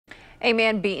A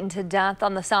man beaten to death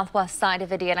on the southwest side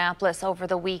of Indianapolis over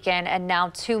the weekend, and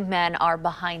now 2 men are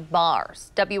behind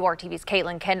bars. WRTV's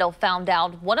Caitlin Kendall found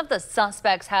out one of the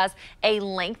suspects has a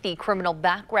lengthy criminal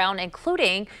background,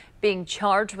 including being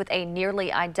charged with a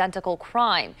nearly identical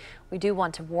crime. We do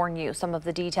want to warn you, some of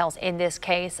the details in this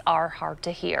case are hard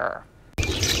to hear.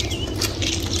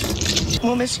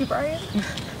 We'll miss you, Brian.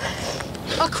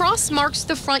 A cross marks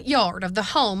the front yard of the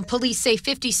home police say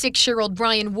 56-year-old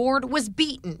Brian Ward was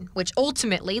beaten, which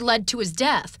ultimately led to his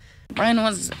death. Brian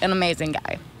was an amazing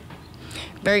guy.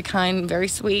 Very kind, very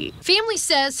sweet. Family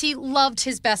says he loved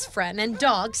his best friend and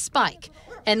dog, Spike,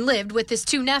 and lived with his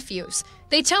 2 nephews.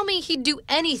 They tell me he'd do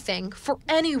anything for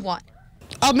anyone.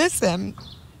 I'll miss him.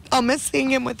 I'll miss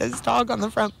seeing him with his dog on the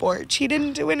front porch. He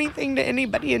didn't do anything to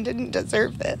anybody and didn't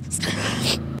deserve this.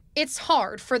 It's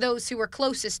hard for those who were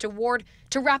closest to Ward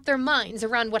to wrap their minds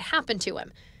around what happened to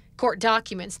him. Court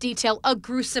documents detail a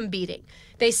gruesome beating.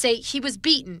 They say he was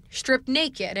beaten, stripped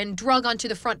naked, and drug onto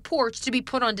the front porch to be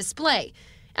put on display,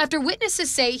 after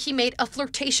witnesses say he made a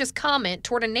flirtatious comment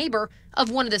toward a neighbor of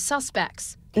one of the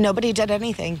suspects. Nobody did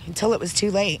anything until it was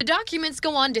too late. The documents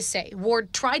go on to say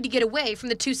Ward tried to get away from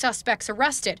the 2 suspects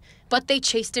arrested, but they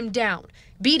chased him down,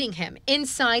 beating him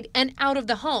inside and out of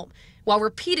the home, while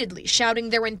repeatedly shouting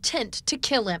their intent to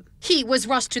kill him. He was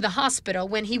rushed to the hospital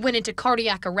when he went into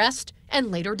cardiac arrest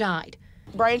and later died.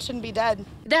 Brian shouldn't be dead.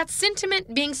 That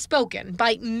sentiment being spoken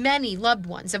by many loved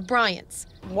ones of Brian's.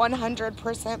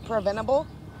 100% preventable.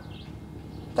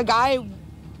 The guy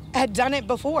had done it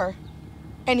before,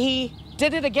 and he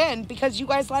did it again because you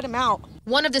guys let him out.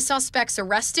 One of the suspects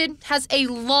arrested has a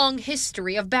long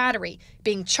history of battery,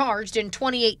 being charged in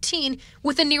 2018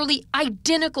 with a nearly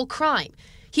identical crime.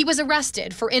 He was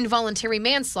arrested for involuntary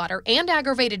manslaughter and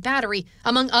aggravated battery,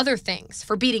 among other things,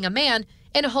 for beating a man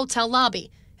in a hotel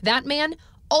lobby. That man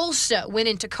also went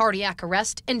into cardiac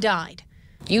arrest and died.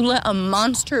 You let a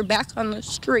monster back on the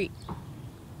street.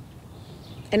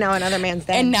 And now another man's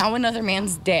dead. And now another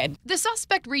man's dead. The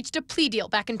suspect reached a plea deal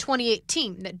back in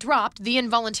 2018 that dropped the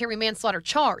involuntary manslaughter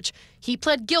charge. He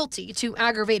pled guilty to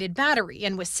aggravated battery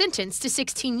and was sentenced to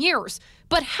 16 years.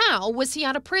 But how was he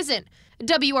out of prison?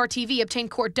 WRTV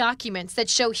obtained court documents that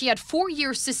show he had 4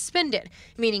 years suspended,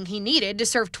 meaning he needed to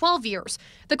serve 12 years.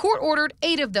 The court ordered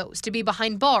 8 of those to be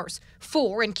behind bars,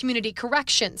 4 in community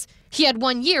corrections. He had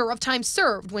 1 year of time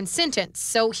served when sentenced,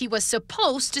 so he was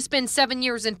supposed to spend 7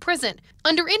 years in prison.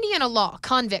 Under Indiana law,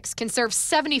 convicts can serve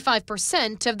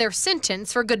 75% of their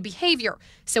sentence for good behavior.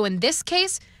 So in this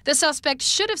case, the suspect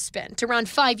should have spent around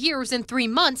 5 years and 3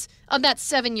 months of that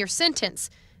 7-year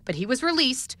sentence. But he was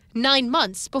released 9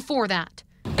 months before that.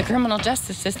 The criminal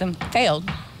justice system failed.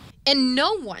 And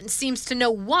no one seems to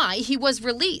know why he was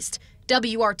released.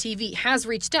 WRTV has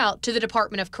reached out to the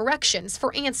Department of Corrections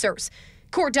for answers.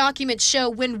 Court documents show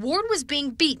when Ward was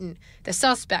being beaten, the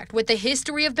suspect with a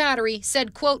history of battery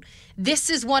said, quote,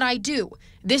 "This is what I do.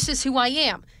 This is who I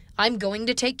am. I'm going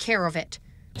to take care of it."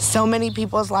 So many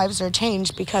people's lives are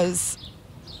changed because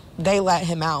they let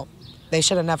him out. They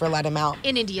should have never let him out.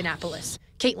 In Indianapolis,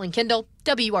 Caitlin Kendall,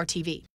 WRTV.